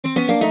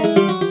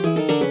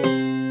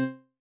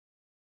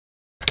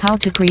How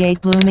to create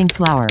blooming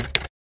flower.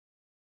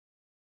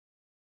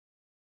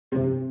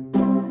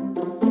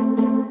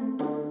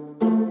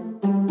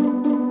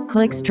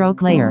 Click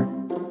stroke layer.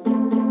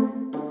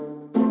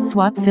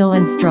 Swap fill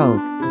and stroke.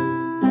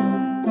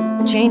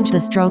 Change the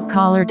stroke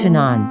color to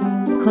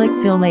none. Click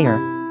fill layer.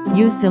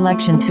 Use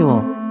selection tool.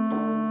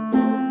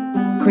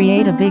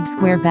 Create a big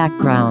square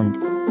background.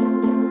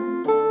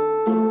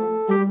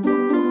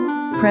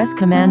 Press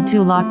Command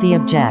to lock the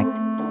object.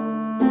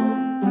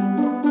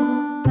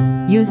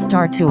 Use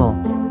star tool.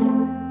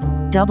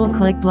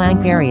 Double-click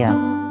blank area.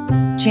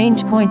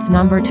 Change points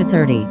number to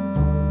 30.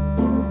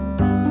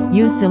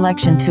 Use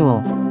selection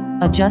tool.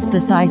 Adjust the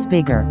size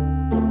bigger.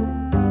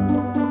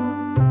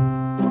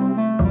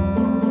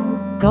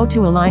 Go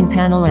to Align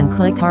panel and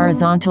click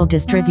Horizontal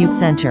Distribute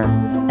Center.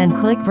 And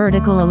click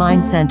Vertical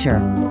Align Center.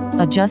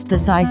 Adjust the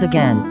size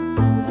again.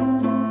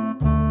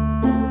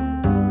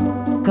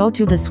 Go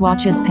to the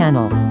Swatches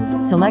panel.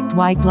 Select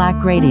White-Black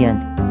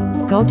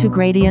Gradient. Go to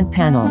Gradient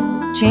panel.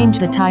 Change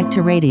the type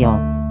to Radial.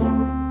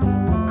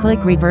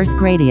 Click Reverse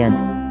Gradient.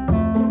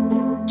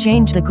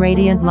 Change the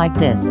gradient like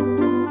this.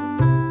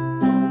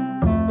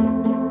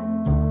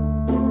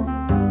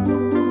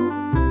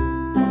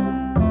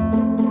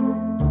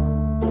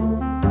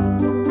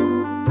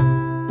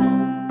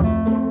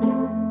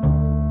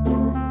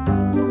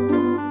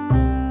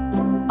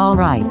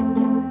 Alright.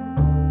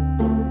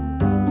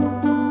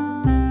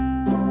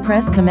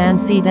 Press Command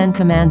C then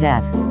Command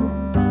F.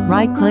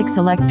 Right-click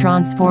select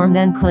Transform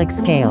then click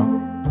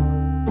Scale.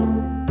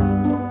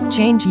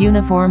 Change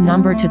Uniform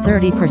Number to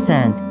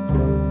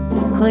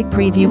 30%. Click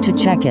Preview to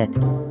check it.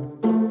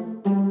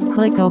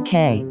 Click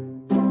OK.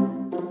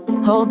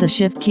 Hold the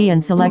Shift key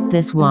and select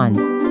this one.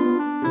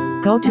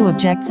 Go to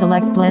Object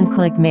Select Blend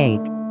click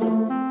Make.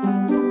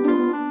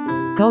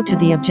 Go to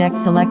the Object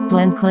Select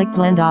Blend click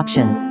Blend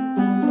Options.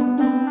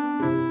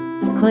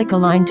 Click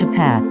Align to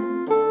Path.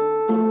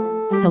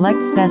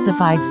 Select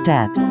Specified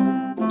Steps.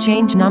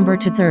 Change number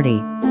to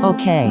 30.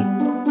 OK.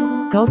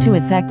 Go to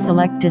Effect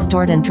select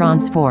Distort and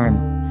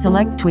Transform.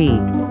 Select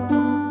Tweak.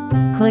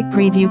 Click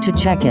Preview to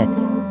check it.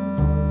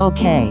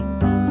 OK.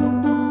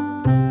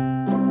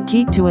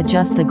 Key to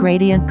adjust the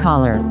gradient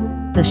color.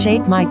 The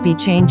shape might be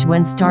changed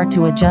when start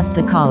to adjust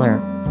the color.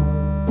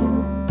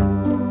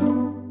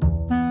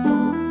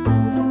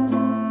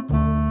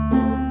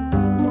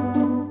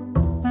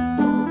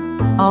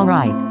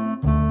 Alright.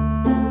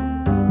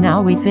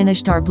 Now we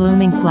finished our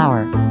blooming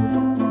flower.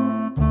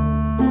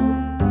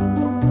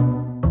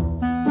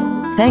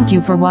 Thank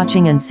you for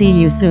watching and see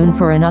you soon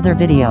for another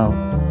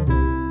video.